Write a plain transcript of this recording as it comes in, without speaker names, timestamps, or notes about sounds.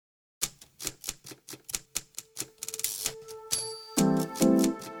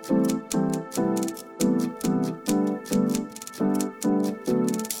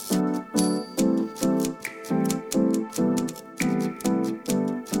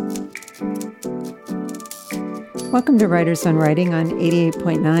Welcome to Writers on Writing on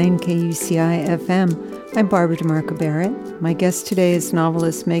 88.9 KUCI FM. I'm Barbara DeMarco Barrett. My guest today is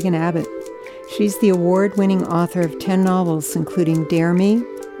novelist Megan Abbott. She's the award-winning author of 10 novels, including Dare Me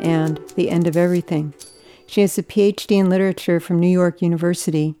and The End of Everything. She has a PhD in literature from New York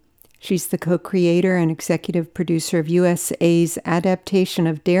University. She's the co-creator and executive producer of USA's adaptation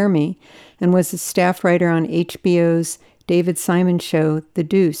of Dare Me and was a staff writer on HBO's David Simon show, The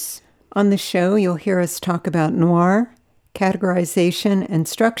Deuce. On the show, you'll hear us talk about noir, categorization, and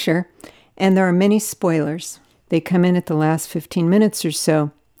structure, and there are many spoilers. They come in at the last 15 minutes or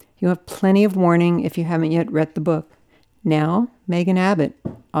so. You have plenty of warning if you haven't yet read the book. Now, Megan Abbott,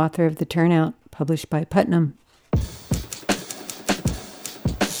 author of The Turnout, published by Putnam.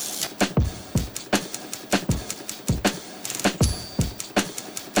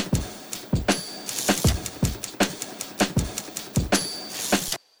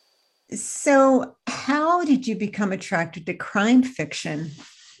 So, how did you become attracted to crime fiction?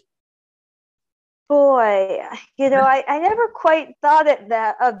 Boy, I never quite thought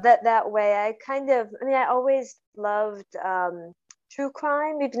that way. I always loved true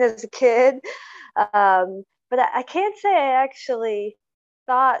crime, even as a kid. But I can't say I actually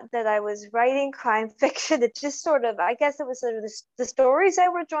thought that I was writing crime fiction. It just sort of, I guess it was sort of the stories I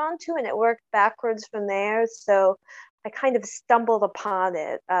were drawn to, and it worked backwards from there. So I kind of stumbled upon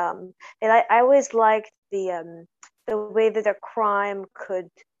it. And I always liked the way that a crime could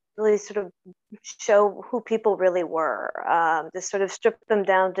really sort of show who people really were, to sort of strip them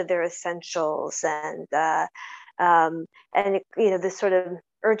down to their essentials, and the sort of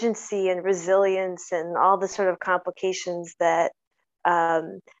urgency and resilience and all the sort of complications that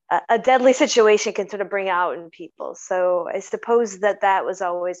a deadly situation can sort of bring out in people. So I suppose that was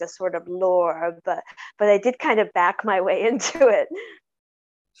always a sort of lure, but I did kind of back my way into it.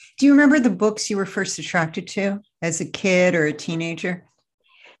 Do you remember the books you were first attracted to as a kid or a teenager?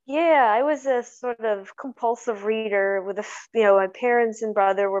 Yeah, I was a sort of compulsive reader my parents and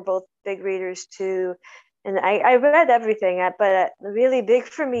brother were both big readers too. And I read everything, but really big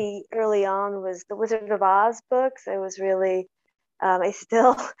for me early on was the Wizard of Oz books. I was really, I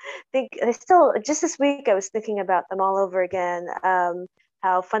still just this week, I was thinking about them all over again,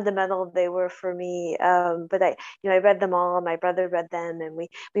 how fundamental they were for me. But I read them all. My brother read them, and we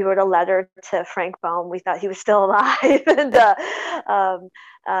wrote a letter to Frank Baum. We thought he was still alive, and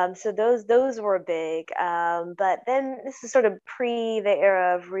so those were big. But then this is sort of pre the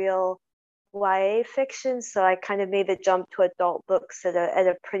era of real YA fiction, so I kind of made the jump to adult books at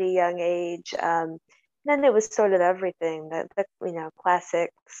a pretty young age. Then it was sort of everything, the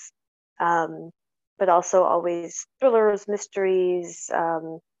classics. But also always thrillers, mysteries,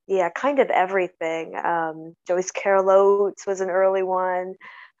 kind of everything. Joyce Carol Oates was an early one.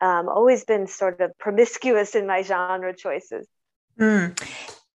 Always been sort of promiscuous in my genre choices.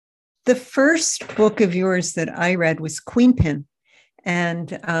 The first book of yours that I read was Queenpin, and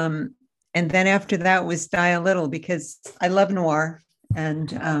then after that was Die a Little, because I love noir,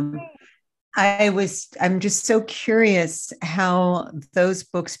 and I'm just so curious how those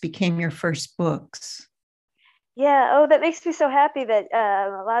books became your first books. Yeah. Oh, that makes me so happy that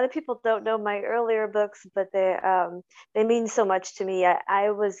a lot of people don't know my earlier books, but they mean so much to me.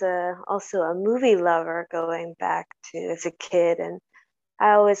 I was also a movie lover going back to as a kid, and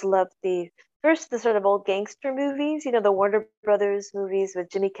I always loved the sort of old gangster movies, the Warner Brothers movies with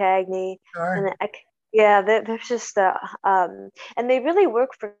Jimmy Cagney. Sure. And they're just and they really work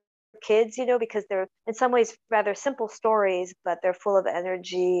for kids, because they're in some ways rather simple stories, but they're full of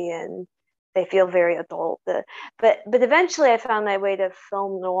energy and they feel very adult. But eventually I found my way to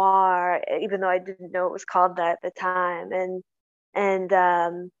film noir, even though I didn't know it was called that at the time. And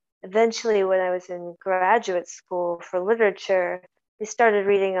eventually, when I was in graduate school for literature, I started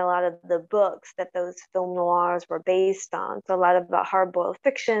reading a lot of the books that those film noirs were based on. So a lot about hard-boiled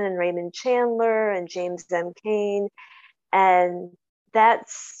fiction and Raymond Chandler and James M. Cain. And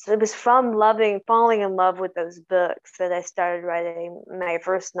it was from falling in love with those books that I started writing my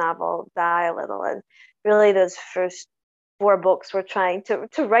first novel, Die a Little. And really those first 4 books were trying to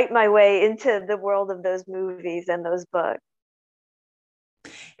write my way into the world of those movies and those books.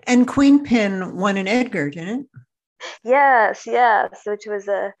 And Queenpin won an Edgar, didn't it? Yes, which was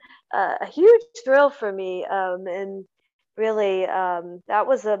a huge thrill for me. And really, that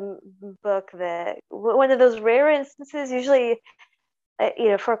was a book that one of those rare instances. Usually,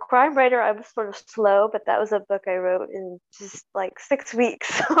 for a crime writer, I was sort of slow, but that was a book I wrote in just like 6 weeks.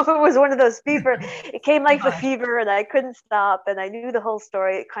 So it was one of those fever. It came like the fever, and I couldn't stop. And I knew the whole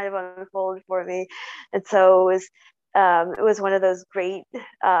story. It kind of unfolded for me, and so it was it was one of those great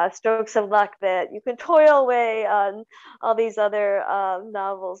strokes of luck that you can toil away on all these other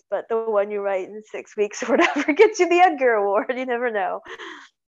novels, but the one you write in 6 weeks or whatever gets you the Edgar Award. You never know.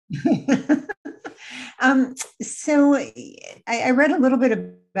 So I read a little bit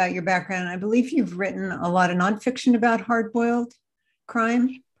about your background. I believe you've written a lot of nonfiction about hard-boiled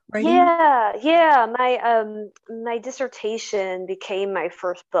crime writing. Yeah. My dissertation became my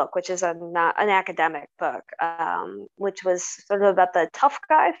first book, which is not an academic book, which was sort of about the tough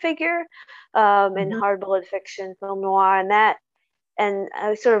guy figure in Mhm. hard-boiled fiction, film noir, and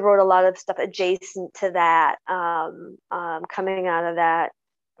I sort of wrote a lot of stuff adjacent to that, coming out of that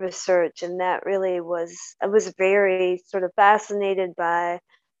research, and that really was I was very sort of fascinated by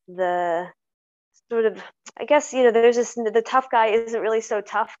the sort of I guess there's this the tough guy isn't really so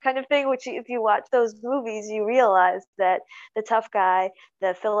tough kind of thing, which if you watch those movies you realize that the tough guy,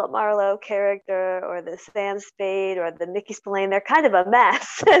 the Philip Marlowe character or the Sam Spade or the Mickey Spillane, they're kind of a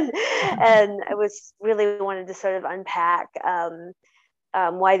mess. And I was really wanted to sort of unpack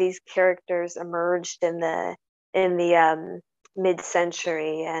why these characters emerged in the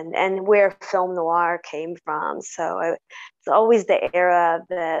mid-century, and where film noir came from. So it's always the era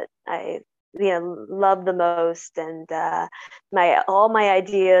that I love the most, and my all my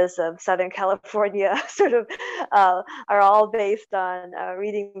ideas of Southern California sort of are all based on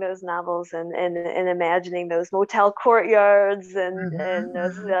reading those novels and imagining those motel courtyards and Mhm,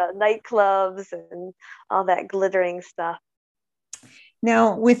 those mhm. nightclubs and all that glittering stuff.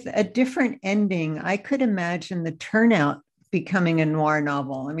 Now, with a different ending, I could imagine the turnout becoming a noir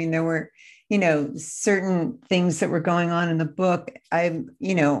novel. I mean, there were, certain things that were going on in the book.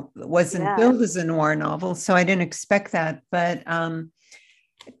 Wasn't Yeah. billed as a noir novel, so I didn't expect that. But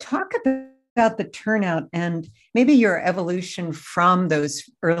talk about the turnout and maybe your evolution from those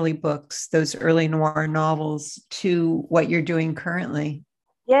early books, those early noir novels, to what you're doing currently.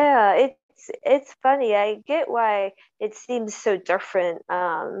 Yeah, it's funny. I get why it seems so different.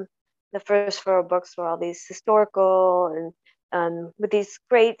 The first four books were all these historical and with these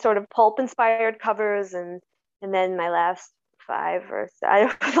great sort of pulp inspired covers, and then my last five or so,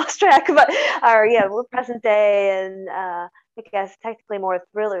 I lost track, but are we're present day and I guess technically more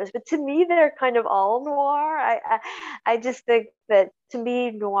thrillers. But to me, they're kind of all noir. I just think that to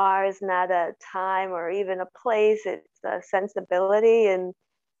me, noir is not a time or even a place. It's a sensibility and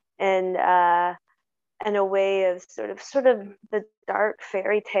and a way of sort of the dark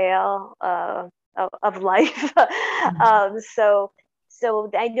fairy tale of life. So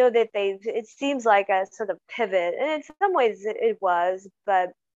I know that it seems like a sort of pivot, and in some ways it was,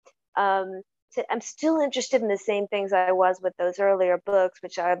 but um, I'm still interested in the same things I was with those earlier books,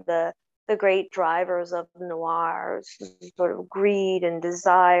 which are the great drivers of noir, sort of greed and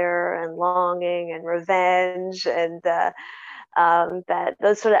desire and longing and revenge and that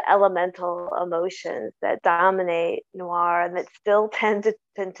those sort of elemental emotions that dominate noir and that still tend to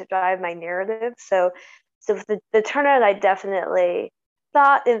drive my narrative. So the turnout, I definitely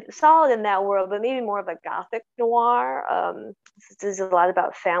saw it in that world, but maybe more of a gothic noir. This is a lot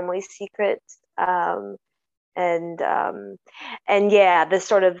about family secrets, and yeah, this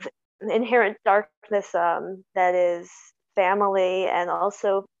sort of inherent darkness that is family and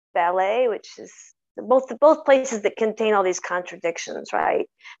also ballet, which is both places that contain all these contradictions, right?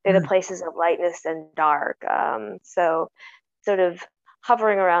 They're the Mm. places of lightness and dark. So sort of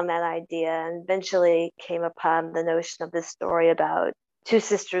hovering around that idea, and eventually came upon the notion of this story about two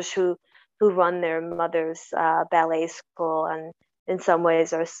sisters who run their mother's ballet school, and in some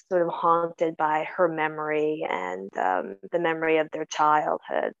ways are sort of haunted by her memory and the memory of their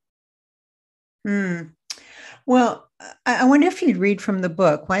childhood. Mm. Well, I wonder if you'd read from the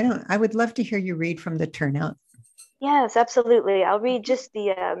book. Why don't I would love to hear you read from the turnout. Yes, absolutely. I'll read just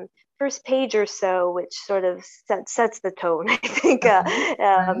the first page or so, which sort of sets the tone, I think, Okay.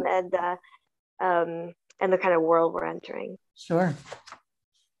 All right. and the kind of world we're entering. Sure.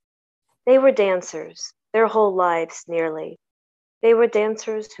 They were dancers, their whole lives nearly. They were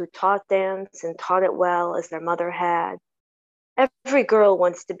dancers who taught dance and taught it well as their mother had. Every girl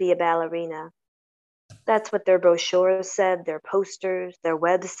wants to be a ballerina. That's what their brochures said, their posters, their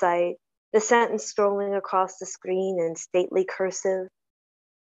website, the sentence scrolling across the screen in stately cursive.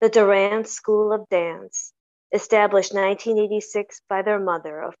 The Durand School of Dance, established 1986 by their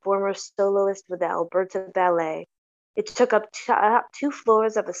mother, a former soloist with the Alberta Ballet. It took up two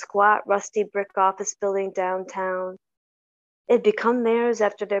floors of a squat, rusty brick office building downtown. It had become theirs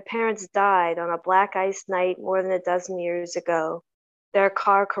after their parents died on a black ice night more than a dozen years ago, their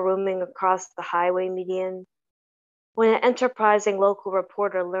car caroming across the highway median. When an enterprising local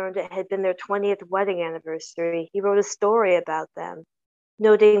reporter learned it had been their 20th wedding anniversary, he wrote a story about them,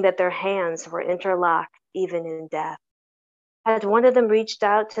 noting that their hands were interlocked even in death. Had one of them reached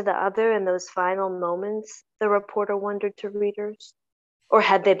out to the other in those final moments, the reporter wondered to readers? Or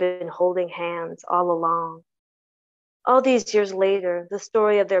had they been holding hands all along? All these years later, the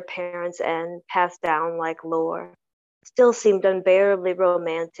story of their parents' end, passed down like lore, still seemed unbearably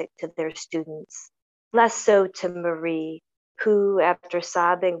romantic to their students. Less so to Marie, who, after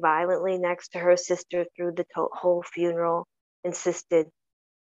sobbing violently next to her sister through the whole funeral, insisted,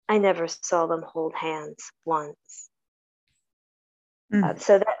 I never saw them hold hands once. Mm.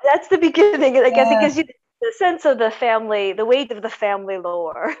 So that's the beginning. I guess it Yeah. gives you the sense of the family, the weight of the family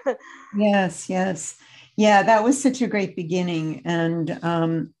lore. Yes, yes. Yeah, that was such a great beginning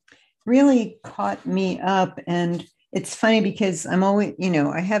and really caught me up. And it's funny because I'm always,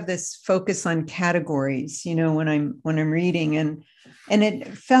 I have this focus on categories, when I'm reading and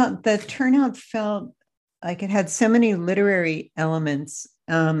the turnout felt like it had so many literary elements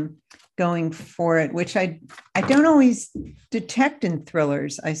going for it, which I don't always detect in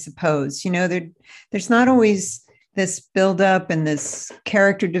thrillers, I suppose. There's not always this build up and this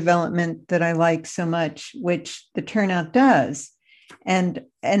character development that I like so much, which the turnout does. And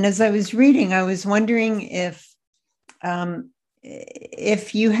as I was reading, I was wondering if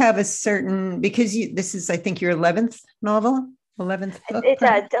you have a certain, because this is, I think, your 11th novel, 11th book. It's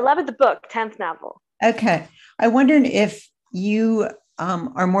a 11th book, 10th novel. Okay. I wondered if you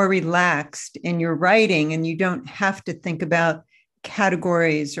are more relaxed in your writing and you don't have to think about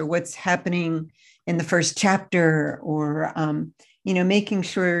categories or what's happening in the first chapter or, making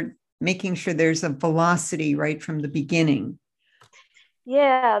sure there's a velocity right from the beginning.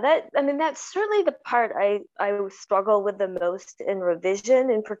 Yeah, that's certainly the part I struggle with the most in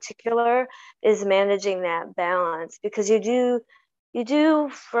revision in particular is managing that balance because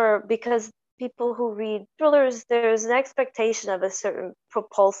because people who read thrillers, there's an expectation of a certain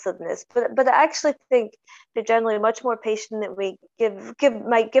propulsiveness, but I actually think they're generally much more patient than we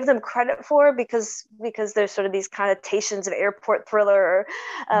might give them credit for because there's sort of these connotations of airport thriller.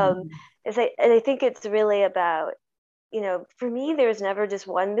 Um, Mhm. and I think it's really about for me, there's never just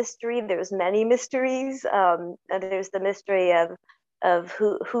one mystery. There's many mysteries. And there's the mystery of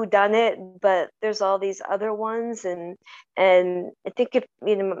who done it, but there's all these other ones. And I think if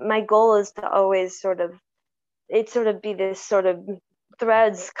my goal is to always sort of be this sort of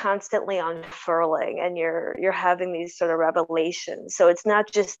threads constantly unfurling and you're having these sort of revelations, so it's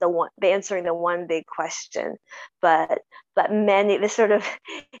not just answering the one big question, but many this sort of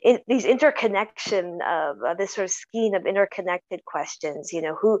these interconnection of this sort of skein of interconnected questions.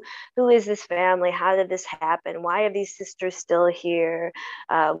 Who is this family, how did this happen, why are these sisters still here,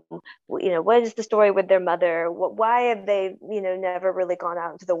 what is the story with their mother, why have they never really gone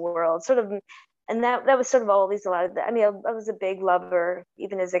out into the world, sort of. And that was sort of always a lot of I was a big lover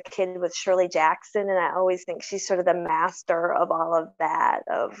even as a kid with Shirley Jackson, and I always think she's sort of the master of all of that,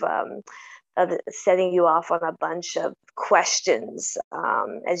 of setting you off on a bunch of questions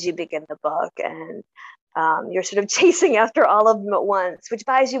as you begin the book, and you're sort of chasing after all of them at once, which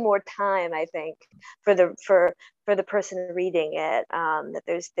buys you more time, I think, for the person reading it. That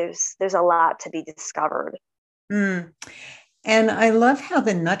there's a lot to be discovered. Mm. And I love how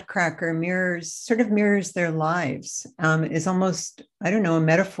the Nutcracker mirrors their lives. Is almost, I don't know, a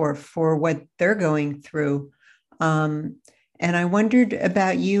metaphor for what they're going through. And I wondered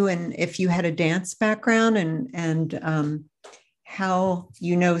about you and if you had a dance background and how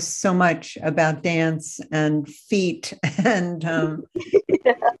you know so much about dance and feet and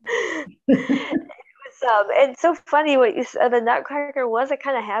It's so funny what you said. The Nutcracker was a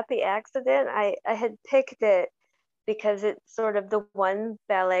kind of happy accident. I had picked it because it's sort of the one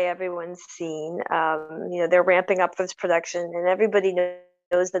ballet everyone's seen. They're ramping up this production, and everybody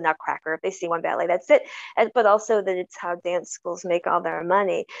knows the Nutcracker. If they see one ballet, that's it. But also that it's how dance schools make all their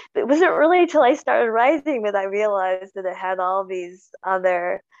money. But it wasn't really until I started writing that I realized that it had all these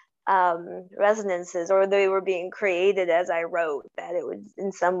other resonances, or they were being created as I wrote, that it would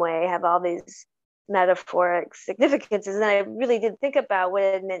in some way have all these metaphoric significances. And I really did think about what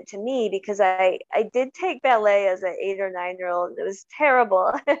it meant to me, because I did take ballet as an 8 or 9 year old. It was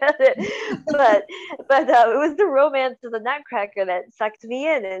terrible. But it was the romance of the Nutcracker that sucked me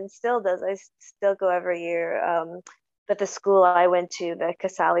in, and still does. I still go every year. But the school I went to, the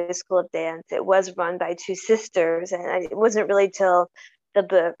Casale School of Dance, it was run by two sisters, and it wasn't really till the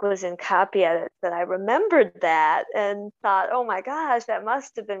book was in copy edit that I remembered that and thought, oh my gosh, that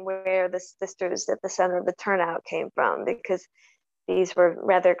must have been where the sisters at the center of the turnout came from, because these were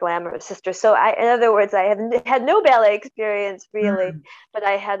rather glamorous sisters. So in other words, I have had no ballet experience really, Mm. but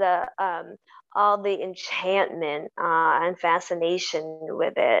I had all the enchantment and fascination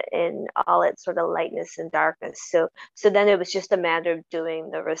with it in all its sort of lightness and darkness. So then it was just a matter of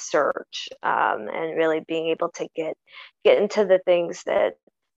doing the research and really being able to get into the things that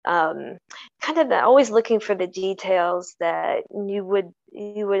kind of always looking for the details that you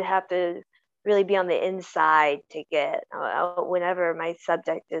would have to really be on the inside to get whenever my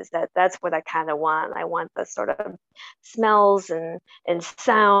subject is that's what I kind of want. I want the sort of smells and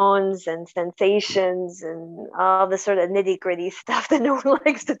sounds and sensations and all the sort of nitty gritty stuff that no one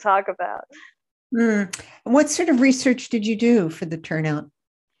likes to talk about. Mm. What sort of research did you do for the turnout?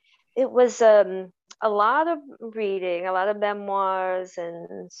 It was a lot of reading, a lot of memoirs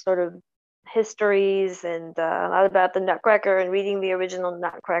and sort of histories, and a lot about the Nutcracker and reading the original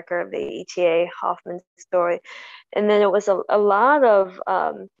Nutcracker of the E.T.A. Hoffman story. And then it was a lot of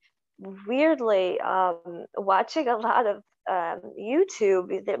weirdly watching a lot of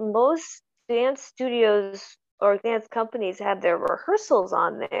YouTube. That most dance studios or dance companies have their rehearsals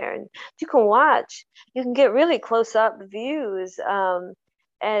on there, and you can watch. You can get really close up views.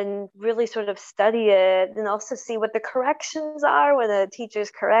 And really sort of study it and also see what the corrections are when a teacher's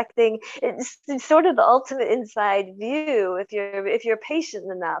correcting. It's sort of the ultimate inside view if you're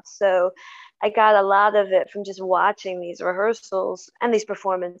patient enough. So I got a lot of it from just watching these rehearsals and these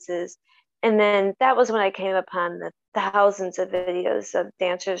performances. And then that was when I came upon the thousands of videos of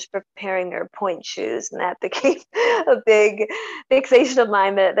dancers preparing their point shoes. And that became a big fixation of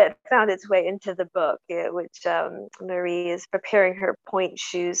mine that found its way into the book, which Marie is preparing her point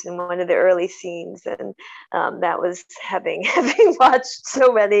shoes in one of the early scenes. And that was having watched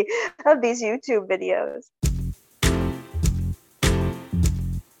so many of these YouTube videos.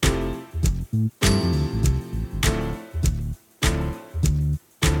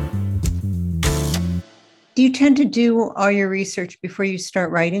 Do you tend to do all your research before you start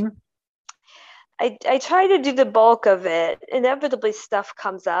writing? I try to do the bulk of it. Inevitably, stuff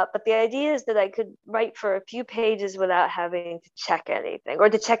comes up, but the idea is that I could write for a few pages without having to check anything or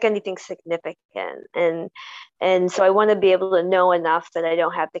to check anything significant. And so I want to be able to know enough that I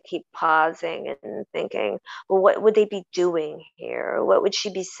don't have to keep pausing and thinking, well, what would they be doing here? What would she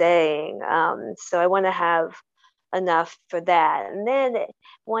be saying? So I want to have enough for that. And then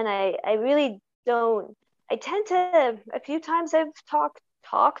when I really don't, I tend to, a few times I've talked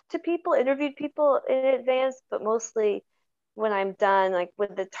to people, interviewed people in advance, but mostly when I'm done, like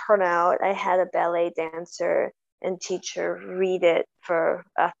with the turnout, I had a ballet dancer and teacher read it for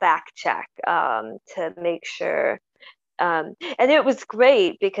a fact check to make sure. And it was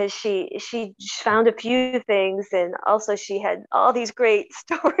great because she found a few things, and also she had all these great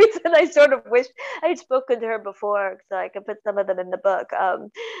stories. And I sort of wish I'd spoken to her before so I could put some of them in the book.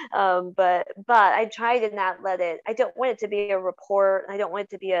 But I try to not let it. I don't want it to be a report. I don't want it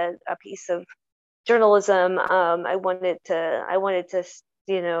to be a piece of journalism. I wanted to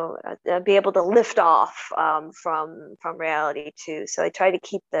be able to lift off from reality too. So I try to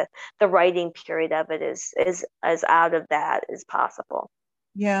keep the writing period of it as out of that as possible.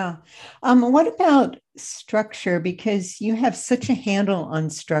 Yeah. What about structure? Because you have such a handle on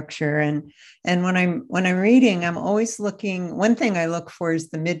structure, and when I'm reading, I'm always looking. One thing I look for is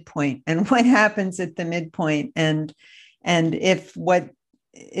the midpoint and what happens at the midpoint, and if what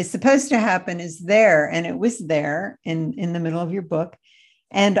is supposed to happen is there, and it was there in the middle of your book.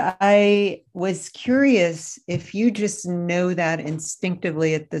 And I was curious if you just know that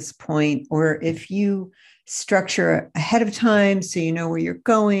instinctively at this point, or if you structure ahead of time so you know where you're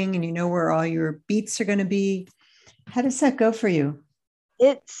going and you know where all your beats are going to be. How does that go for you?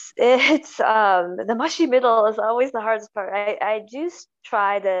 It's the mushy middle is always the hardest part. I just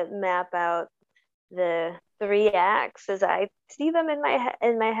try to map out the three acts as I see them in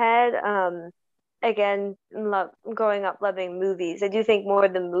my head. Again, growing up loving movies, I do think more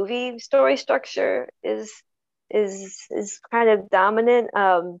the movie story structure is kind of dominant.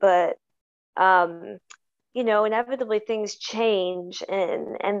 But um, inevitably things change,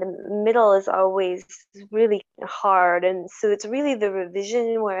 and the middle is always really hard. And so it's really the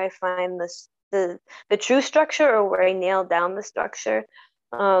revision where I find the true structure, or where I nail down the structure.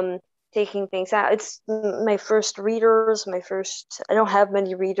 Um, Taking things out. It's my first readers, I don't have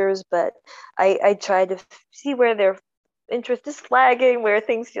many readers, but I try to see where their interest is flagging, where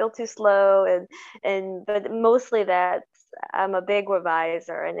things feel too slow, but mostly that I'm a big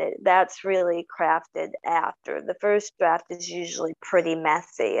reviser, and that's really crafted after. The first draft is usually pretty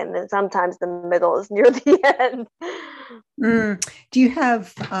messy, and then sometimes the middle is near the end. Do you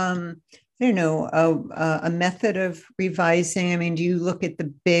have I don't know, a method of revising? I mean, do you look at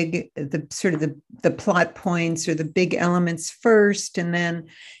the sort of the plot points or the big elements first, and then,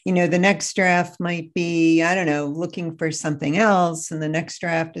 the next draft might be, I don't know, looking for something else, and the next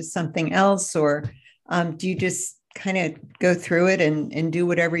draft is something else, or do you just kind of go through it and do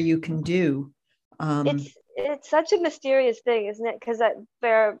whatever you can do? It's such a mysterious thing, isn't it? Because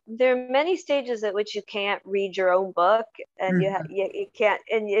there are many stages at which you can't read your own book, and Mhm. you can't.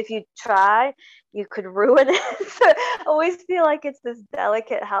 And if you try, you could ruin it. So I always feel like it's this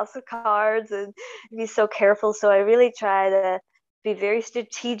delicate house of cards, and be so careful. So I really try to be very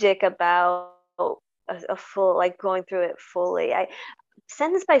strategic about a full, like going through it fully. I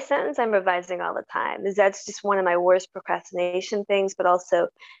Sentence by sentence, I'm revising all the time. That's just one of my worst procrastination things. But also,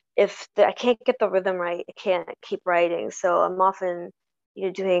 if I can't get the rhythm right, I can't keep writing. So I'm often,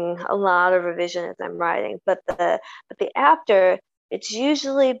 doing a lot of revision as I'm writing. But the after, it's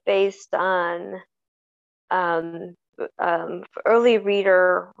usually based on um, early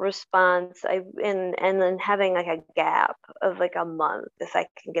reader response. And then having like a gap of like a month if I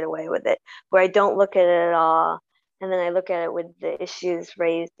can get away with it, where I don't look at it at all, and then I look at it with the issues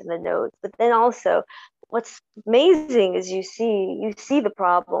raised in the notes. But then also, what's amazing is you see the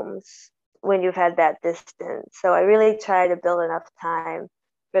problems when you've had that distance. So I really try to build enough time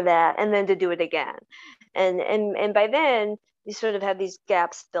for that, and then to do it again, and by then you sort of have these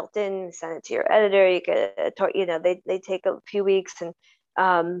gaps built in. Send it to your editor. You get they take a few weeks, and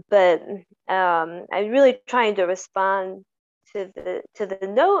but I'm really trying to respond to the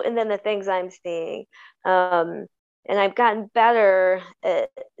note and then the things I'm seeing. um, and I've gotten better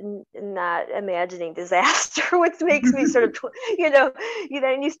at not imagining disaster, which makes me sort of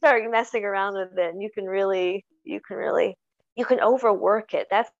then you start messing around with it, and you can overwork it.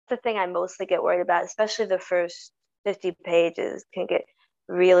 That's the thing I mostly get worried about, especially the first 50 pages can get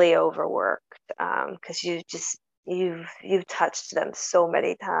really overworked, because you've touched them so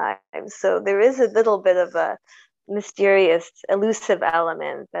many times. So there is a little bit of a mysterious, elusive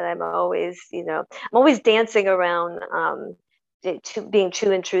element that I'm always dancing around, being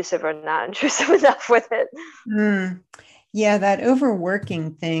too intrusive or not intrusive enough with it. Mm. Yeah, that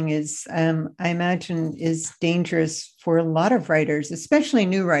overworking thing is, I imagine, is dangerous for a lot of writers, especially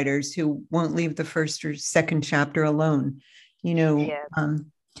new writers who won't leave the first or second chapter alone. You know, Yeah.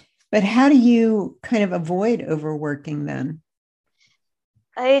 um, but how do you kind of avoid overworking then?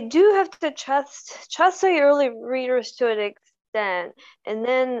 I do have to trust the early readers to an extent, and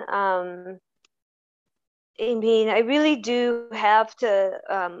then I mean, I really do have to.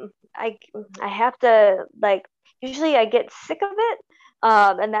 I have to, like. Usually, I get sick of it,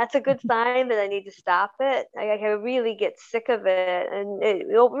 and that's a good sign that I need to stop it. I really get sick of it, and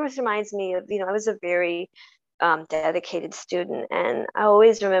it always reminds me of, I was a very dedicated student, and I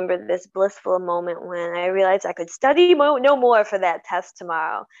always remember this blissful moment when I realized I could study no more for that test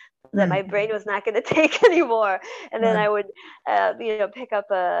tomorrow, that my Mhm. brain was not going to take anymore. And then Yeah. I would, pick up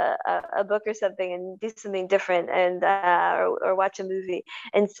a book or something and do something different, and or watch a movie.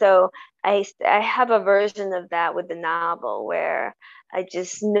 And so I have a version of that with the novel where I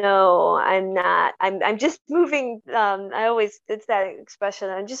just know I'm just moving. It's that expression,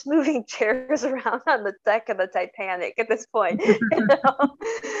 I'm just moving chairs around on the deck of the Titanic at this point, and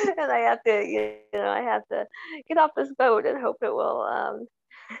I have to get off this boat and hope it will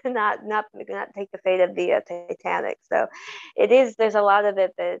not take the fate of the Titanic. So there's a lot of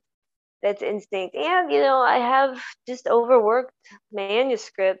it that's instinct. And I have just overworked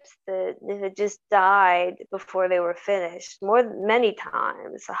manuscripts that just died before they were finished, many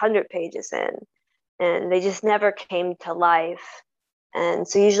times, 100 pages in, and they just never came to life. And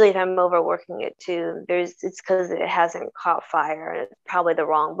so usually if I'm overworking it too, it's because it hasn't caught fire, and it's probably the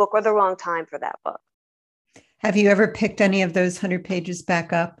wrong book or the wrong time for that book. Have you ever picked any of those 100 pages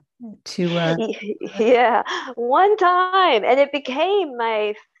back up to? Yeah, one time, and it became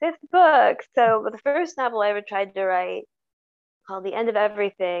my fifth book. So the first novel I ever tried to write, called The End of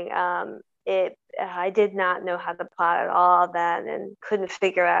Everything, it I did not know how to plot at all then, and couldn't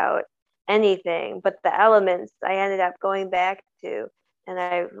figure out anything. But the elements I ended up going back to, and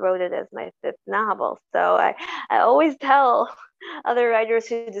I wrote it as my fifth novel. So I always tell other writers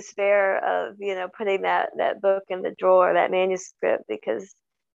who despair of putting that book in the drawer, that manuscript, because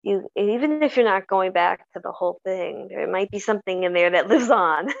even if you're not going back to the whole thing, there might be something in there that lives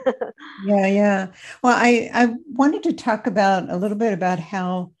on. Yeah, yeah. Well, I wanted to talk about a little bit about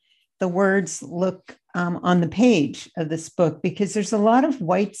how the words look on the page of this book, because there's a lot of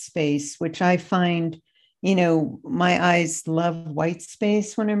white space, which I find, my eyes love white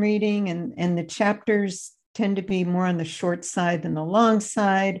space when I'm reading, and the chapters tend to be more on the short side than the long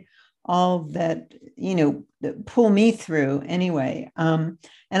side. all that, that pull me through anyway. And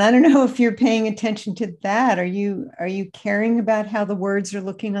I don't know if you're paying attention to that. Are you caring about how the words are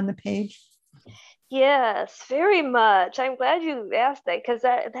looking on the page? Yes, very much. I'm glad you asked that because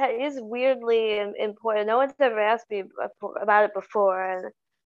that is weirdly important. No one's ever asked me about it before,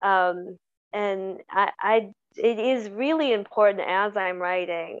 and I it is really important as I'm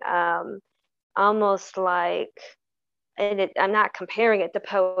writing. Almost like, I'm not comparing it to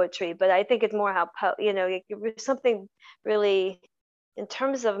poetry, but I think it's more how something really in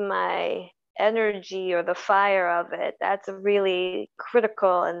terms of my energy or the fire of it, that's really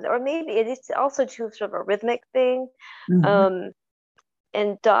critical. And or maybe it is also too sort of a rhythmic thing. Mhm. um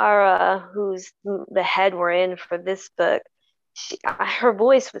and Dara, who's the head we're in for this book, her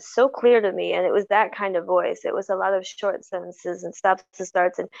voice was so clear to me, and it was that kind of voice. It was a lot of short sentences and stops and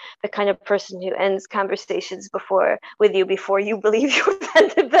starts, and the kind of person who ends conversations with you before you believe you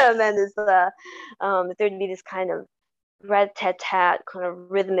offended them, and is there'd be this kind of rat-tat-tat kind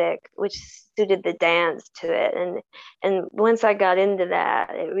of rhythmic, which suited the dance to it. And once I got into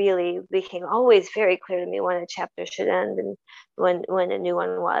that, it really became always very clear to me when a chapter should end and when a new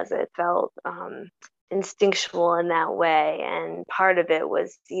one was. It felt instinctual in that way. And part of it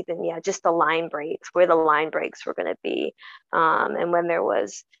was even, just the line breaks, where the line breaks were going to be. And when it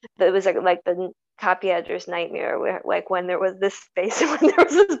was like the copy editor's nightmare, where like when there was this space and when there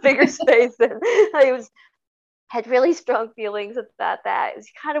was this bigger space, and I had really strong feelings about that. Is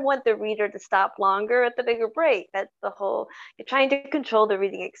you kind of want the reader to stop longer at the bigger break. That's the whole. You're trying to control the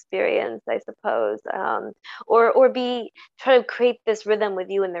reading experience, I suppose, or be try to create this rhythm with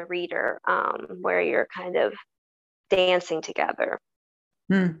you and the reader, where you're kind of dancing together.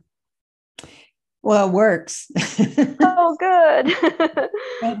 Hmm. Well, it works. Oh, good.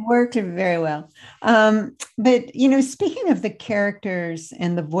 It worked very well. But, speaking of the characters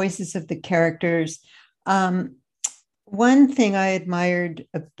and the voices of the characters, um, one thing I admired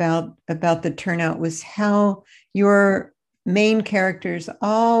about the turnout was how your main characters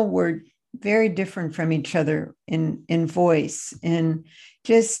all were very different from each other in voice. And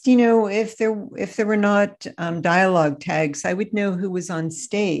just, if there were not dialogue tags, I would know who was on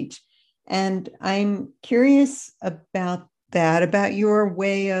stage. And I'm curious about that, about your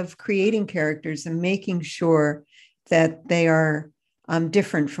way of creating characters and making sure that they are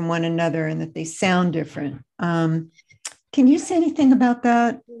different from one another and that they sound different. Can you say anything about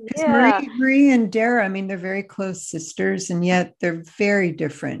that? Because Yeah. Marie and Dara, I mean, they're very close sisters, and yet they're very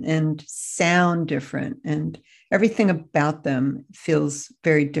different and sound different, and everything about them feels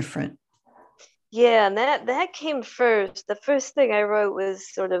very different. Yeah, and that came first. The first thing I wrote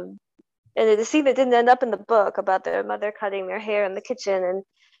was sort of, and the scene that didn't end up in the book about their mother cutting their hair in the kitchen,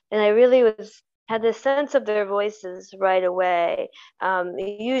 and I really had this sense of their voices right away.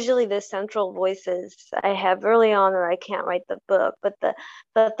 Usually the central voices I have early on, or I can't write the book, but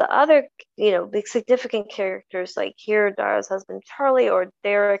the other big significant characters, like here Dara's husband Charlie, or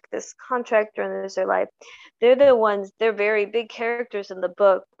Derek, this contractor, and there's their life. They're very big characters in the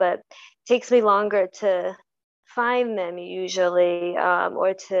book, but it takes me longer to find them usually,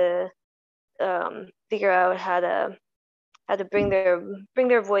 or to figure out how to bring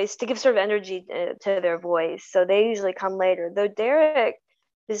their voice, to give sort of energy to their voice. So they usually come later. Though Derek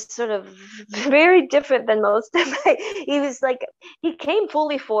is sort of very different than most of my. He came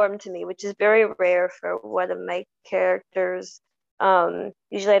fully formed to me, which is very rare for one of my characters.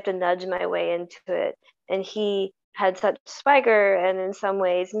 Usually I have to nudge my way into it, and he had such swagger, and in some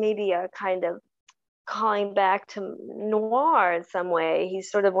ways maybe a kind of calling back to noir in some way. He's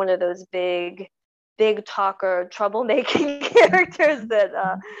sort of one of those big talker, troublemaking characters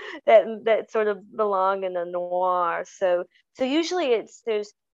that sort of belong in a noir. So usually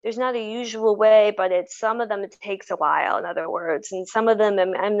there's not a usual way, but it's some of them it takes a while, in other words, and some of them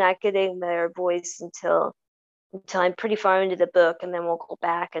I'm not getting their voice until I'm pretty far into the book, and then we'll go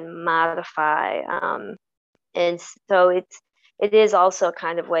back and modify. And so it is also a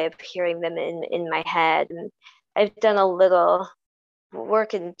kind of way of hearing them in my head. And I've done a little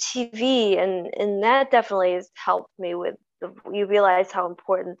work in TV, and that definitely has helped me with you realize how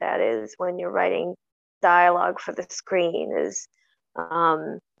important that is when you're writing dialogue for the screen, is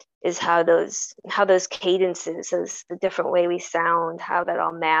how those cadences, is the different way we sound, how that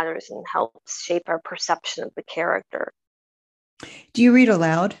all matters and helps shape our perception of the character. Do you read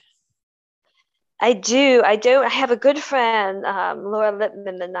aloud? I do. I do. I have a good friend, Laura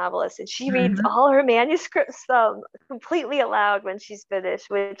Lippman, the novelist, and she reads Mhm. all her manuscripts completely aloud when she's finished,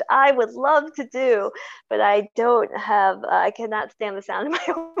 which I would love to do, but I don't have. I cannot stand the sound of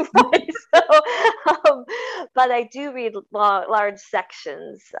my own voice. Um, but I do read large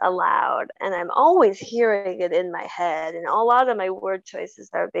sections aloud, and I'm always hearing it in my head. And a lot of my word choices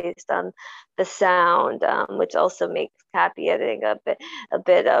are based on the sound, which also makes copy editing a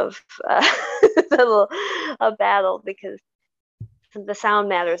bit of a battle because the sound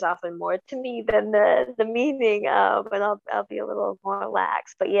matters often more to me than the meaning. But I'll be a little more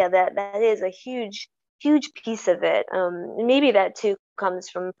lax. But yeah, that is a huge piece of it. Maybe that too comes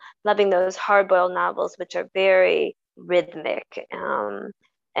from loving those hard-boiled novels, which are very rhythmic.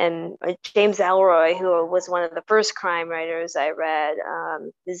 And James Elroy, who was one of the first crime writers I read,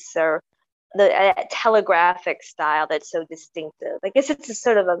 is the telegraphic style that's so distinctive. I guess it's a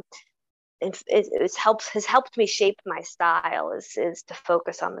sort of a has helped me shape my style is to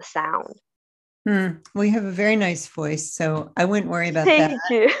focus on the sound. Well, you have a very nice voice, so I wouldn't worry about that. Thank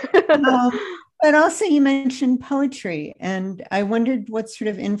you. Um, but also, you mentioned poetry, and I wondered what sort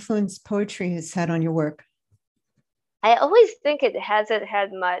of influence poetry has had on your work. I always think it hasn't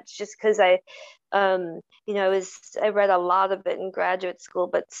had much just because I read a lot of it in graduate school,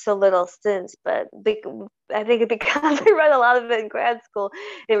 but so little since. But I think because I read a lot of it in grad school,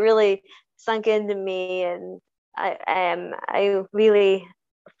 it really sunk into me, and I really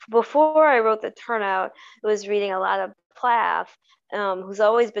before I wrote the turnout, I was reading a lot of Plath, who's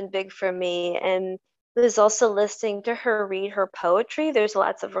always been big for me, and was also listening to her read her poetry. There's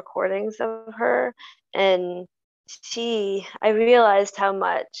lots of recordings of her, and I realized how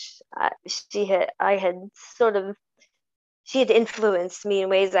much I had sort of, she had influenced me in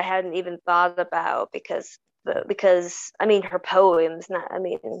ways I hadn't even thought about because I mean her poems, not I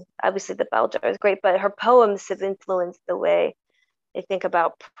mean obviously the bell jar is great, but her poems have influenced the way I think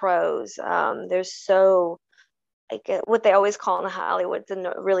about prose. There's so I get what they always call in Hollywood, it's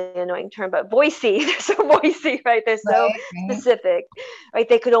a really annoying term, but voicey. They're so voicey, right? They're so Right, right. specific, right?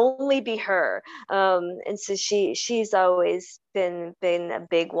 They could only be her. And so she's always been a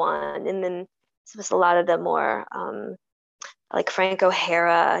big one. And then there's a lot of the more like Frank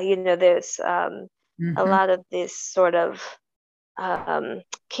O'Hara, there's a Mhm. lot of this sort of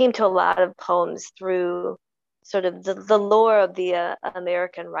came to a lot of poems through sort of the lore of the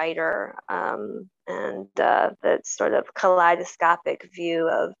American writer, and the sort of kaleidoscopic view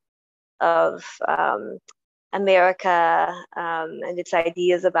of America, and its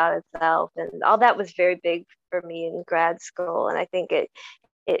ideas about itself, and all that was very big for me in grad school, and I think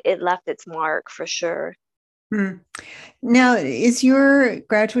it left its mark for sure. Hmm. Now, is your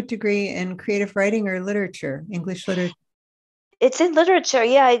graduate degree in creative writing or literature, English literature? It's in literature.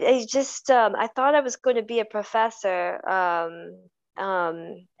 Yeah, I just I thought I was going to be a professor,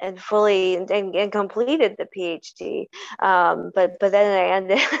 and fully and completed the PhD. But then I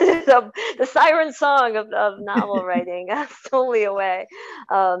ended up the siren song of novel writing stole me away.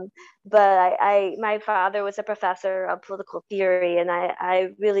 Um, but my father was a professor of political theory, and I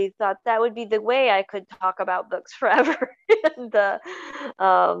really thought that would be the way I could talk about books forever. and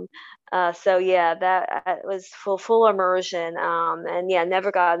um, so yeah, that was full immersion, and yeah,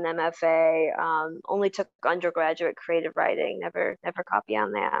 never got an MFA. Only took undergraduate creative writing. Never got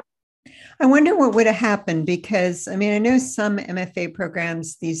beyond that. I wonder what would have happened because I mean, I know some MFA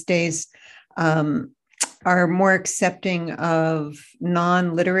programs these days um, are more accepting of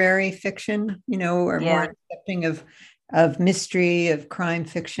non-literary fiction, or more Yeah, accepting of mystery, of crime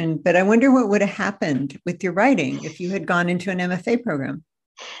fiction. But I wonder what would have happened with your writing if you had gone into an MFA program.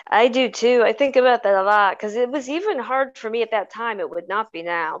 I do too. I think about that a lot because it was even hard for me at that time. It would not be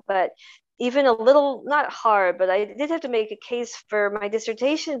now, but even a little, not hard, but I did have to make a case for my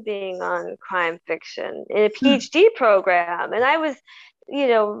dissertation being on crime fiction in a Hmm. PhD program. And I was,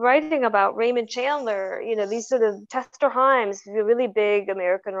 writing about Raymond Chandler, these sort of Chester Himes, really big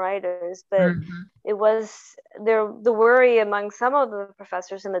American writers, but Mhm. it was there the worry among some of the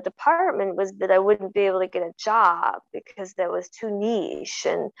professors in the department was that I wouldn't be able to get a job because that was too niche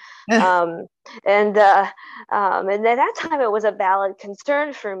um and and at that time it was a valid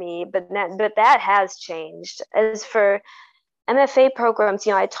concern for me, but that has changed. As for MFA programs,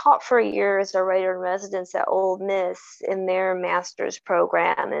 I taught for a year as a writer in residence at Ole Miss in their master's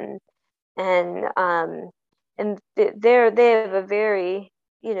program, and they have a very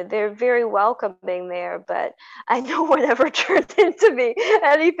they're very welcoming there, but I no one ever turned into me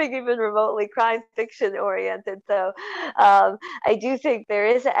anything even remotely crime fiction oriented. So I do think there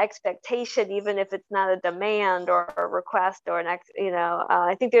is an expectation, even if it's not a demand or a request or I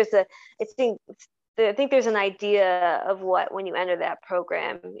think I think I think there's an idea of what, when you enter that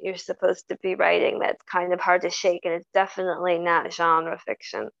program, you're supposed to be writing that's kind of hard to shake, and it's definitely not genre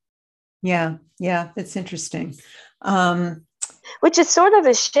fiction. Yeah, yeah, that's interesting. Um, Which is sort of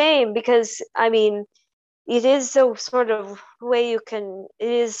a shame because, I mean, it is so sort of way you can, it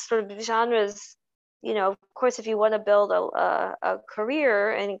is sort of genres, of course, if you want to build a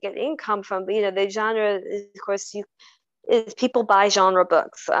career and get income from, the genre is, of course, is people buy genre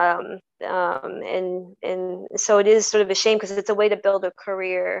books. And so it is sort of a shame because it's a way to build a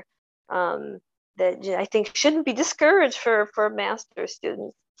career um, that I think shouldn't be discouraged for master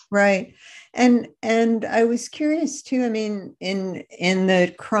students. right. And I was curious too. I mean, in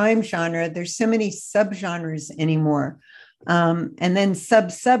the crime genre, there's so many subgenres anymore. And then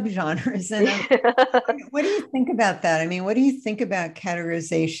subgenres. And what do you think about that? I mean, what do you think about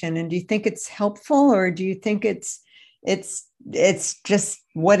categorization? And do you think it's helpful, or do you think it's just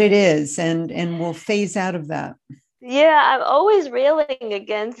what it is, and we'll phase out of that? Yeah, I'm always railing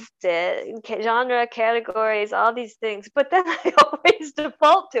against it, genre categories, all these things, but then I always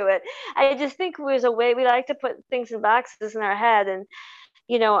default to it. I just think there's a way we like to put things in boxes in our head, and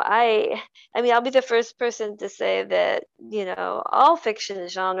I mean, I'll be the first person to say that all fiction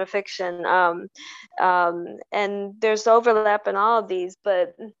is genre fiction, and there's overlap in all of these,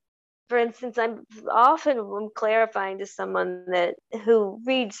 but. For instance, I'm often clarifying to someone that who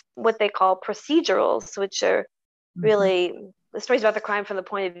reads what they call procedurals, which are Mhm. really the stories about the crime from the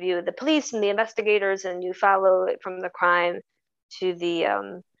point of view of the police and the investigators, and you follow it from the crime to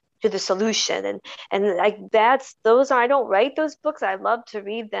the solution. And like I don't write those books. I love to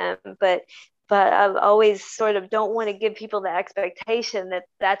read them, but I've always sort of don't want to give people the expectation that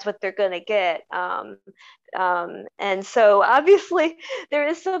that's what they're going to get. And so obviously there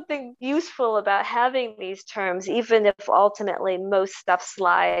is something useful about having these terms, even if ultimately most stuff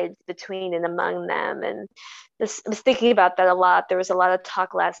slides between and among them. And I was thinking about that a lot. There was a lot of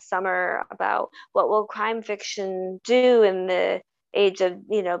talk last summer about what will crime fiction do in the age of,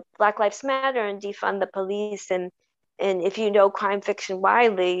 Black Lives Matter and defund the police. And if you know crime fiction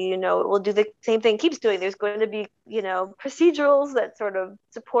widely, it will do the same thing it keeps doing. There's going to be, procedurals that sort of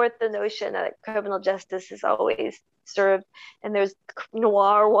support the notion that criminal justice is always served. And there's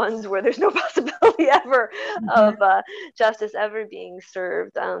noir ones where there's no possibility ever Mhm. of justice ever being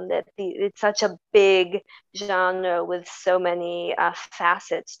served. It's such a big genre with so many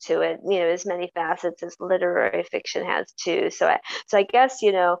facets to it, as many facets as literary fiction has too. So I guess,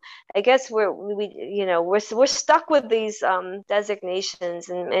 I guess we're stuck with these designations,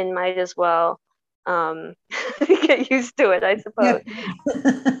 and might as well um, get used to it, I suppose.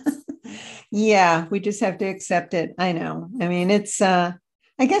 Yep. Yeah, we just have to accept it. I know. I mean,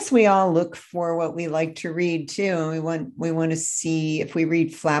 I guess we all look for what we like to read too. And we want to see, if we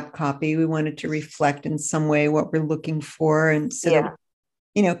read flap copy, we want it to reflect in some way what we're looking for, and so that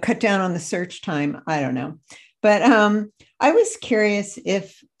Yeah. cut down on the search time. I don't know. But I was curious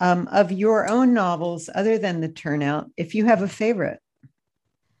if of your own novels, other than The Turnout, if you have a favorite.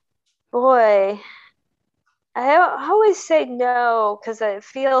 Boy, I always say no because it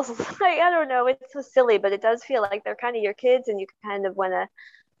feels like, I don't know, it's so silly, but it does feel like they're kind of your kids, and you kind of want to,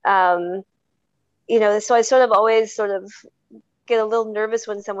 so I sort of always sort of get a little nervous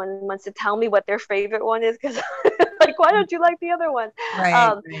when someone wants to tell me what their favorite one is, because like, why don't you like the other one? Right,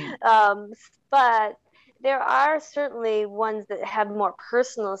 Um, right. but there are certainly ones that have more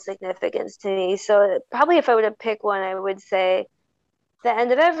personal significance to me. So probably if I were to pick one, I would say The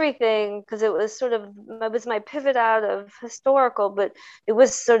End of Everything, because it was my pivot out of historical, but it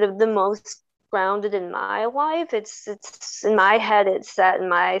was sort of the most grounded in my life. It's in my head, it's set in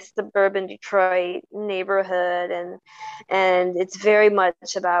my suburban Detroit neighborhood, and it's very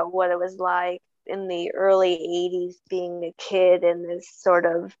much about what it was like in the early 80s being a kid, and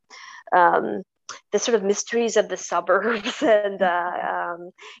um, the sort of mysteries of the suburbs, and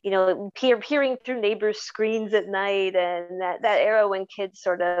peering through neighbors' screens at night, and that era when kids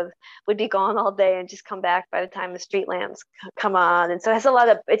sort of would be gone all day and just come back by the time the street lamps come on. And so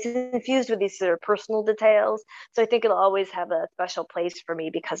it's infused with these sort of personal details. So I think it'll always have a special place for me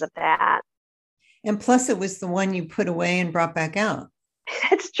because of that. And plus, it was the one you put away and brought back out.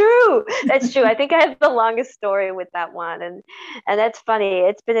 That's true. That's true. I think I have the longest story with that one, and that's funny.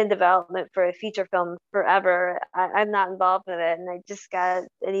 It's been in development for a feature film forever. I'm not involved in it, and I just got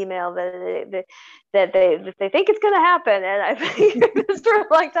an email that they think it's going to happen, and I've been hearing this for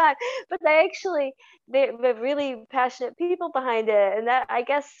a long time. But they're really passionate people behind it, and that, I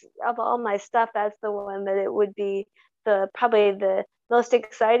guess, of all my stuff, that's the one that it would be the probably the most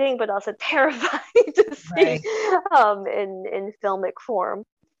exciting, but also terrifying to see Right. in filmic form.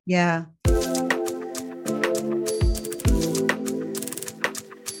 Yeah.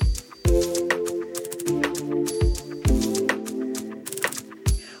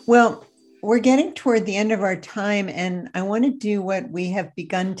 Well, we're getting toward the end of our time, and I want to do what we have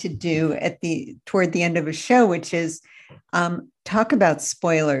begun to do toward the end of a show, which is talk about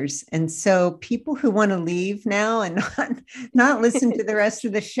spoilers. And so, people who want to leave now and not listen to the rest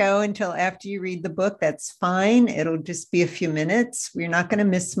of the show until after you read the book, that's fine. It'll just be a few minutes. We're not going to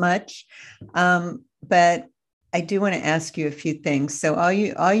miss much, but I do want to ask you a few things. So, all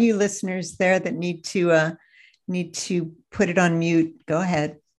you listeners there that need to put it on mute, go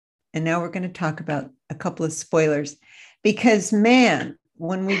ahead. And now we're going to talk about a couple of spoilers, because, man,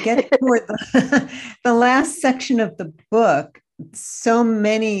 when we get toward the last section of the book, so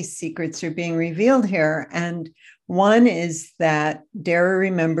many secrets are being revealed here. And one is that Dara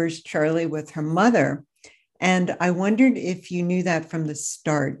remembers Charlie with her mother. And I wondered if you knew that from the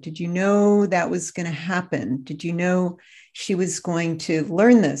start. Did you know that was going to happen? Did you know she was going to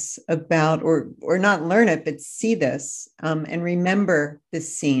learn this about, or not learn it, but see this and remember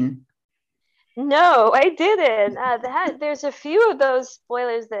this scene? No, I didn't. There's a few of those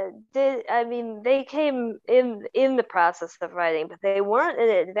spoilers that did. I mean, they came in the process of writing, but they weren't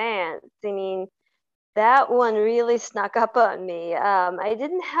in advance. I mean, that one really snuck up on me. I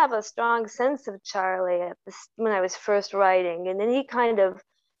didn't have a strong sense of Charlie when I was first writing, and then he kind of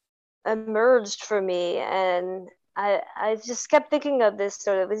emerged for me, and I just kept thinking of this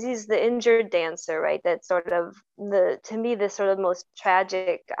sort of, he's the injured dancer, right? That sort of, to me, the sort of most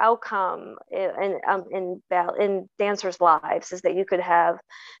tragic outcome in dancers' lives is that you could have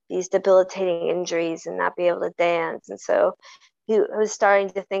these debilitating injuries and not be able to dance. And so I was starting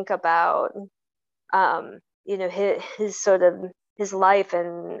to think about his sort of his life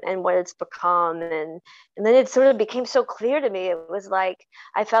and what it's become, and then it sort of became so clear to me. It was like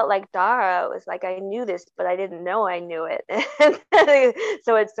I felt like Dara. It was like I knew this, but I didn't know I knew it.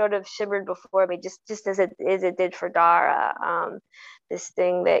 So it sort of shimmered before me, just as it did for Dara. This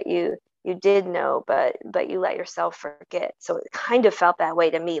thing that you did know, but you let yourself forget. So it kind of felt that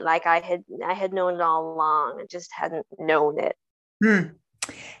way to me, like I had known it all along and just hadn't known it.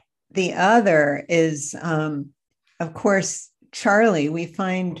 The other is, of course, Charlie. We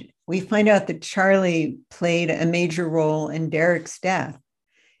find out that Charlie played a major role in Derek's death.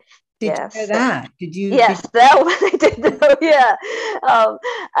 Did you know that? Did you? Yes, that one I did know. Yeah,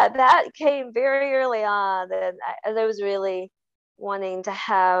 that came very early on, and I was really wanting to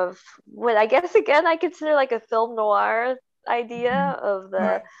have what I guess again I consider like a film noir idea of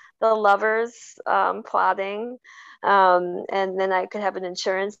the lovers plotting, and then I could have an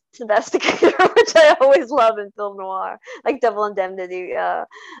insurance investigator, which I always love in film noir, like Double Indemnity.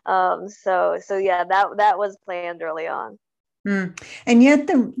 So yeah, that was planned early on. And yet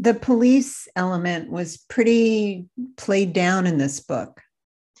the police element was pretty played down in this book.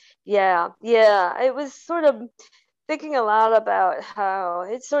 Yeah, it was sort of thinking a lot about how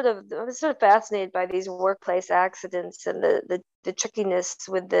I was sort of fascinated by these workplace accidents and the trickiness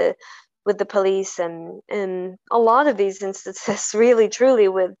with the police, and a lot of these instances really truly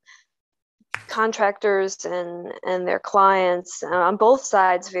with contractors and their clients on both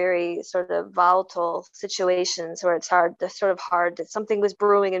sides, very sort of volatile situations where it's hard that something was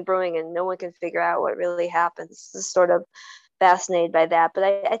brewing and no one can figure out what really happens. Just sort of fascinated by that, but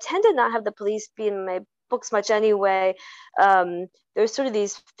I tend to not have the police be in my books much anyway. There's sort of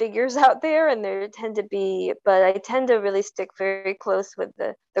these figures out there, and there tend to be, but I tend to really stick very close with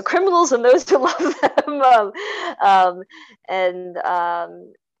the criminals and those who love them,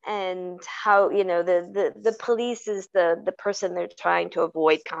 and how the police is the person they're trying to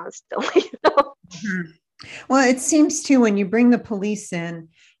avoid constantly. Well, it seems too, when you bring the police in,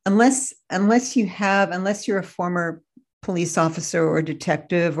 unless you're a former police officer or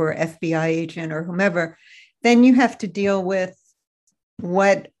detective or FBI agent or whomever, then you have to deal with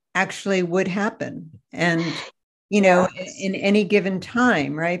what actually would happen. And, in any given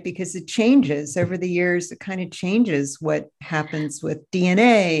time, right? Because it changes over the years. It kind of changes what happens with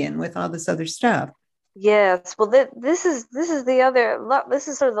DNA and with all this other stuff. Yes, well, this is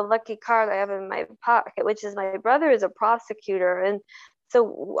sort of the lucky card I have in my pocket, which is my brother is a prosecutor, and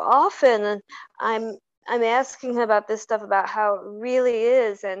so often I'm I'm asking him about this stuff, about how it really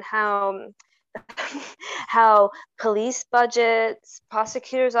is, and how how police budgets,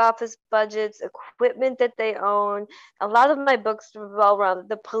 prosecutors' office budgets, equipment that they own. A lot of my books revolve around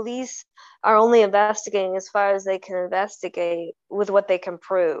the police are only investigating as far as they can investigate with what they can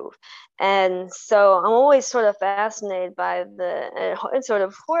prove. And so I'm always sort of fascinated by and sort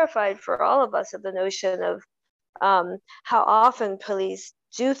of horrified for all of us at the notion of how often police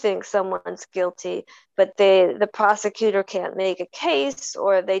do think someone's guilty, but the prosecutor can't make a case,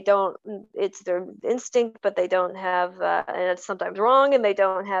 or they don't. It's their instinct, but they don't have, and it's sometimes wrong, and they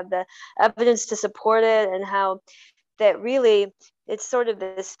don't have the evidence to support it, and how that really it's sort of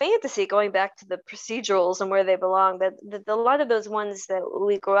this fantasy going back to the procedurals and where they belong, that a lot of those ones that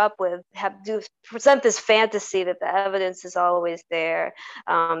we grew up with have do present this fantasy that the evidence is always there,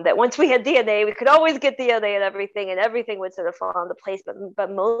 that once we had DNA we could always get DNA and everything would sort of fall into place,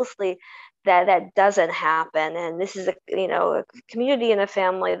 but mostly that doesn't happen. And this is a community and a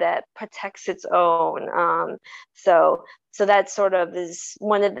family that protects its own. So that sort of is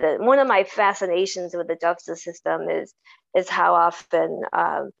one of my fascinations with the justice system, is how often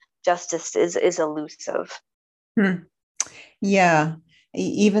justice is elusive. Yeah.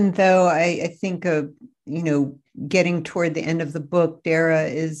 Even though I think of, getting toward the end of the book, Dara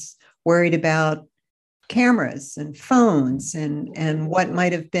is worried about cameras and phones and what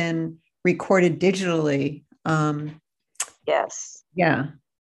might have been recorded digitally. Yes. Yeah.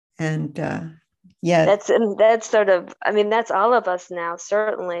 And yeah. That's sort of, I mean, that's all of us now,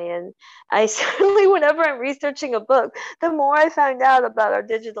 certainly. And I certainly, whenever I'm researching a book, the more I find out about our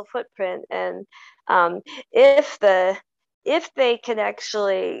digital footprint, and if they can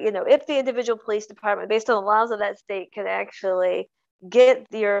actually, if the individual police department, based on the laws of that state, can actually get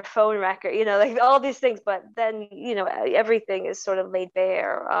your phone record, like all these things, but then, everything is sort of laid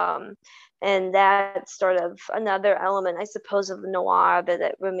bare. And that's sort of another element, I suppose, of noir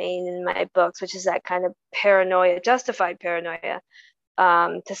that remain in my books, which is that kind of paranoia, justified paranoia,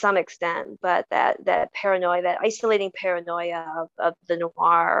 to some extent, but that paranoia, that isolating paranoia of the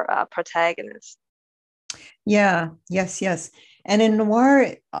noir protagonist. Yeah, yes. And in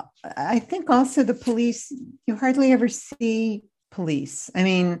noir, I think also the police, you hardly ever see police. I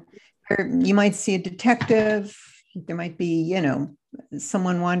mean, you might see a detective, there might be,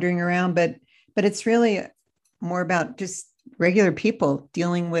 someone wandering around, but it's really more about just regular people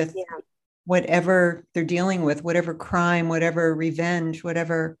dealing with whatever they're dealing with, whatever crime, whatever revenge,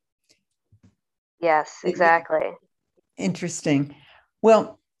 whatever. Yes, exactly. Interesting.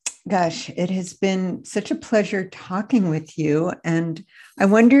 Well, gosh, it has been such a pleasure talking with you. And I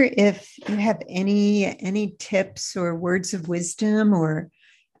wonder if you have any tips or words of wisdom or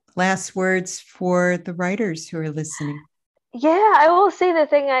last words for the writers who are listening. Yeah, I will say the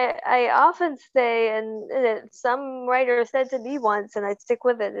thing I often say, and some writer said to me once, and I stick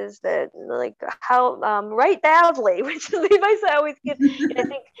with it, is that, like, how write badly, which is the advice I always give. And I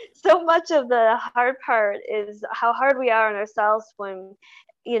think so much of the hard part is how hard we are on ourselves when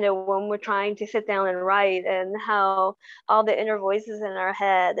we're trying to sit down and write, and how all the inner voices in our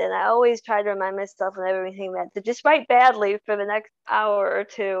head. And I always try to remind myself and everything that to just write badly for the next hour or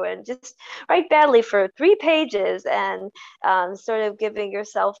two, and just write badly for 3 pages, and sort of giving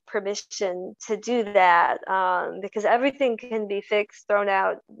yourself permission to do that, because everything can be fixed, thrown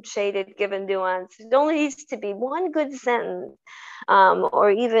out, shaded, given nuance. It only needs to be one good sentence, or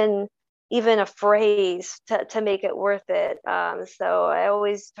even a phrase to make it worth it. So I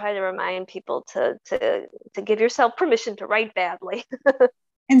always try to remind people to give yourself permission to write badly.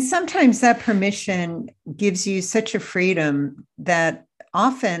 And sometimes that permission gives you such a freedom that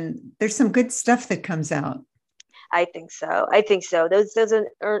often there's some good stuff that comes out. I think so. Those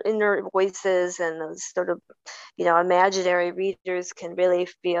inner voices and those sort of, imaginary readers can really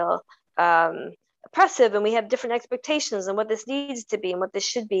feel oppressive, and we have different expectations on what this needs to be and what this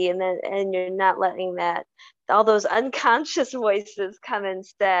should be, and you're not letting all those unconscious voices come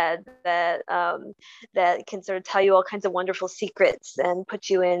instead, that can sort of tell you all kinds of wonderful secrets and put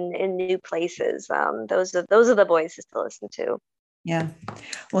you in new places. Those are the voices to listen to. Yeah.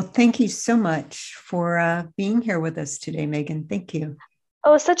 Well, thank you so much for being here with us today, Megan. Thank you.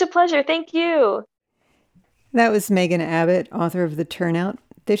 Oh, such a pleasure. Thank you. That was Megan Abbott, author of The Turnout.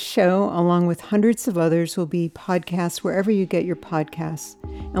 This show, along with hundreds of others, will be podcasts wherever you get your podcasts.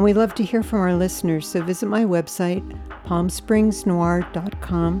 And we love to hear from our listeners, so visit my website,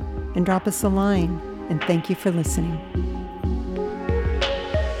 palmspringsnoir.com, and drop us a line. And thank you for listening.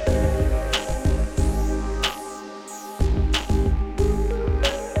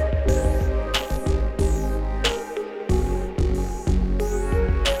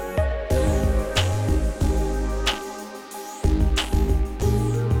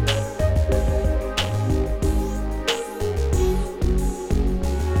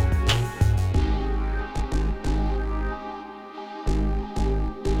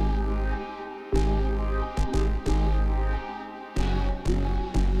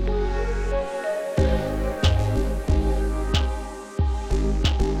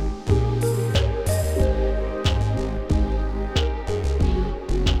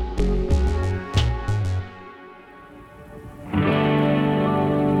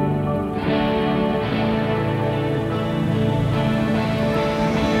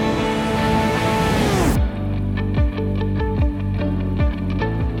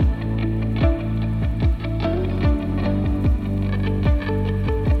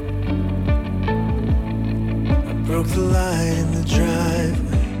 broke the light in the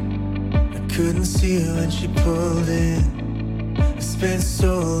driveway. I couldn't see her when she pulled in. I spent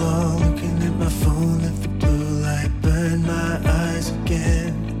so long looking at my phone that the blue light burned my eyes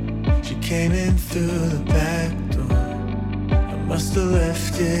again. She came in through the back door. I must have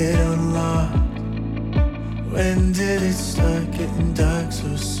left it unlocked. When did it start getting dark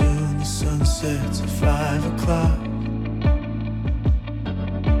so soon? The sun sets at 5 o'clock.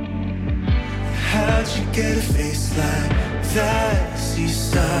 How'd you get a face like that? See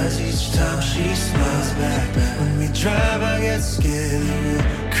stars each time she smiles back. When we drive I get scared and we'll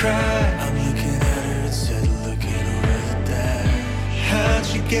cry. I'm looking at her instead of looking over the dash. How'd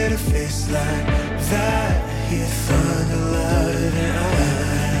you get a face like that? Hear thunder louder than I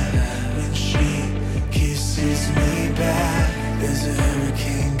am. When she kisses me back, there's a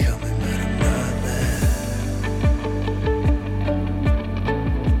hurricane coming but I'm not mad.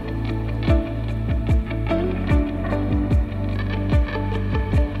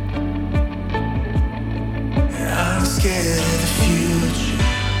 I'm scared of the future.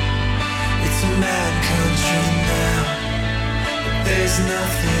 It's a mad country now, but there's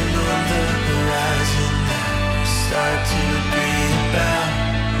nothing on the horizon that we start to agree about.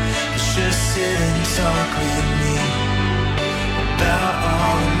 Just sit and talk with me about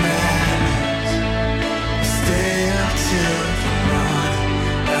all the madness. Stay up till the morning,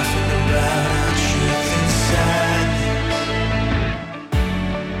 laughing about our truth and sadness.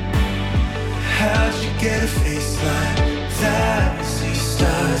 How'd you get a face like that? See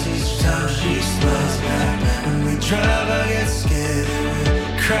stars each time she smiles back. When we drive I get scared and we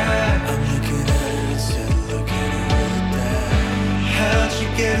cry. I'm looking at her instead of looking over the dash. How'd you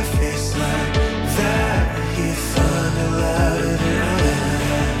get a face like that? I hear thunder louder than I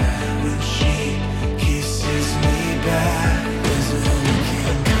am. When she kisses me back, there's a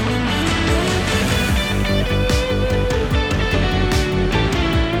hurricane coming.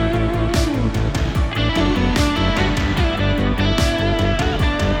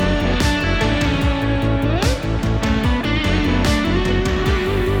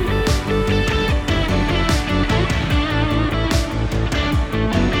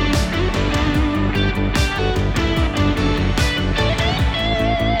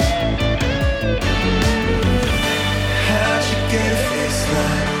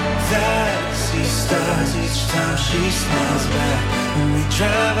 She smiles back. When we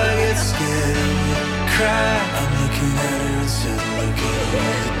drive I get scared and we cry. I'm looking at her instead of looking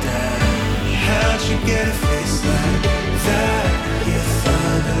over the dash. How'd you get a face like that? Hear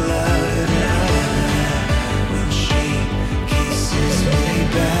thunder louder than I am. When she kisses me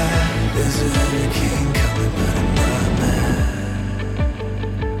back, there's a hurricane coming but I'm not mad.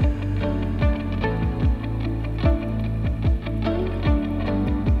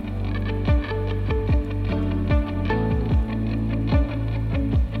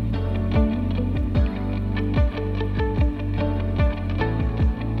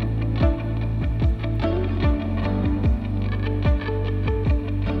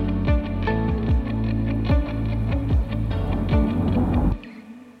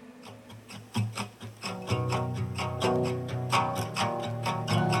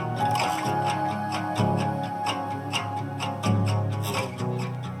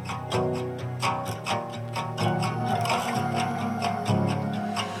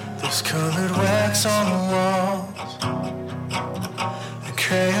 Colored wax on the walls and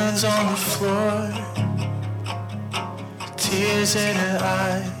crayons on the floor, tears in her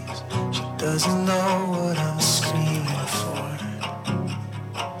eyes. She doesn't know what I'm screaming for.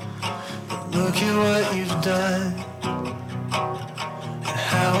 But look at what you've done and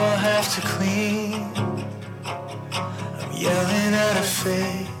how I'll have to clean. I'm yelling at a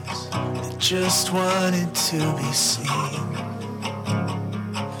face that just wanted to be seen.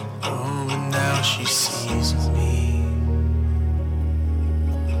 She sees me.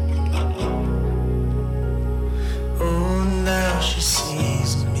 Oh, now she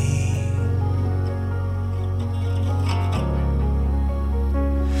sees me.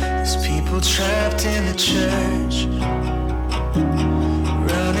 There's people trapped in the church,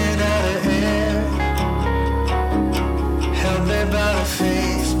 running out of air, held there by the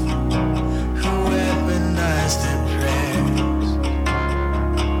faith who weaponized their prayers.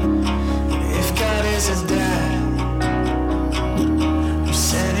 God is a dad who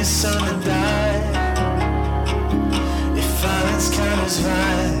sent his son to die. If violence counters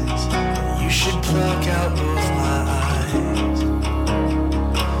violence, you should pluck out both my eyes.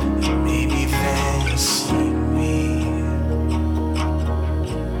 And maybe then you'll see me.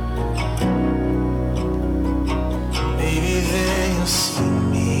 Maybe then you'll see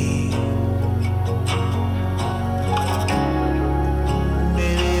me.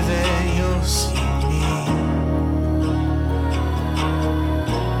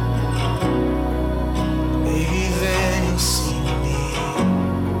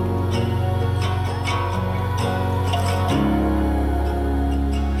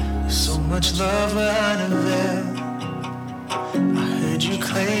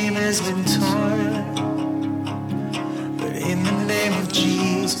 has been torn, but in the name of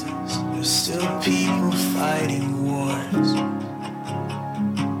Jesus, there's still people fighting wars.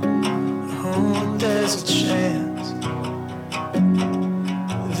 Oh, there's a chance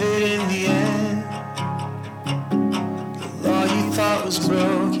that in the end, the law you thought was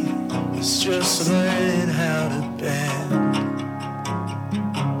broken is just learning how to bend.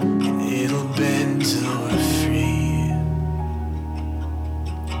 It'll bend till we're free.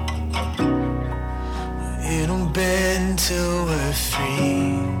 It'll bend till we're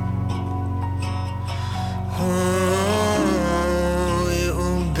free. Oh, it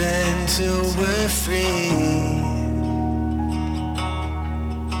will bend till we're free.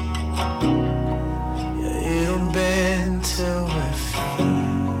 Yeah, it'll bend till we're free.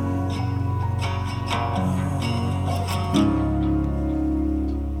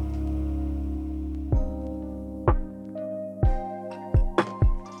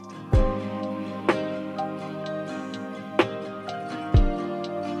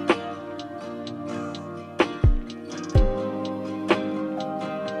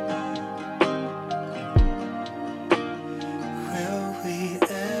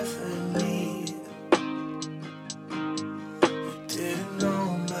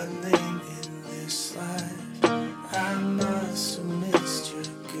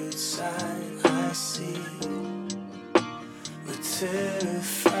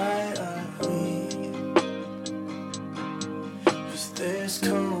 Terrified are we? 'Cause there's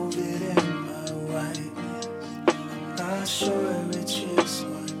COVID in my whiteness. I'm not sure which is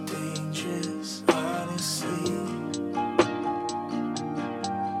more dangerous, honestly.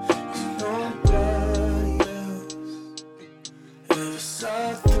 'Cause nobody else ever saw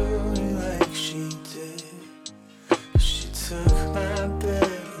through me like she did. She took my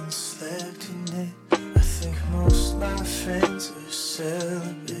bed and slept in it. I think most of my friends are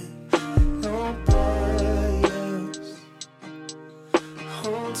celibate. Nobody else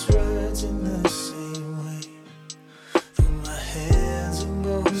holds words in the same way. Though my hands are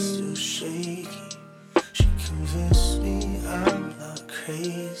both still shaky, she convinced me I'm not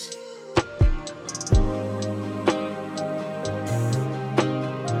crazy.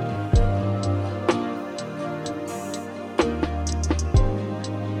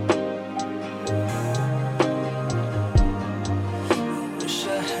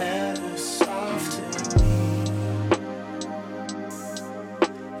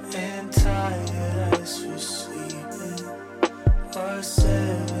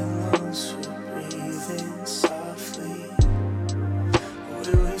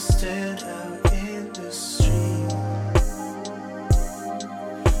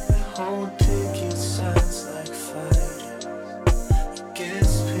 Hold